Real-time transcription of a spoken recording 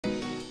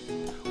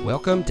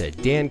Welcome to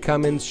Dan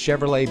Cummins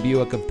Chevrolet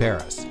Buick of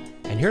Paris.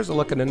 And here's a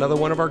look at another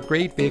one of our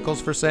great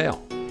vehicles for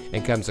sale.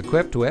 It comes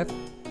equipped with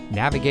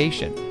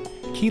navigation,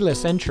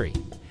 keyless entry,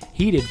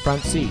 heated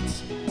front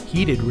seats,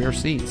 heated rear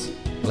seats,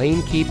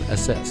 lane keep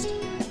assist,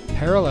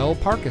 parallel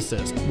park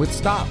assist with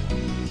stop,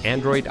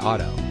 Android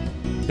Auto,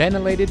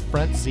 ventilated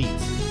front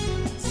seats,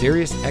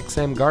 Sirius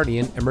XM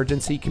Guardian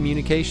emergency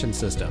communication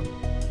system,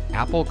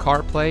 Apple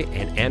CarPlay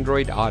and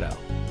Android Auto,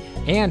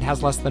 and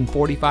has less than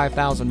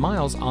 45,000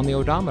 miles on the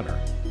odometer.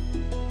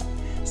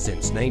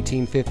 Since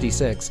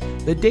 1956,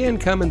 the Dan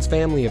Cummins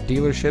family of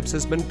dealerships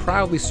has been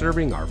proudly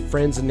serving our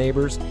friends and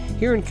neighbors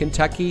here in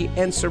Kentucky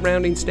and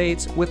surrounding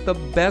states with the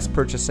best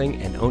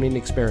purchasing and owning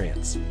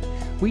experience.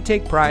 We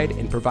take pride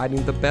in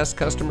providing the best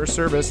customer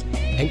service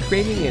and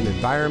creating an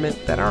environment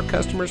that our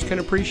customers can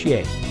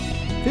appreciate.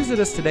 Visit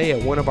us today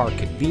at one of our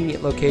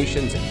convenient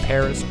locations in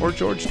Paris or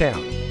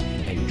Georgetown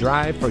and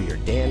drive for your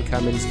Dan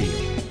Cummins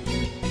dealer.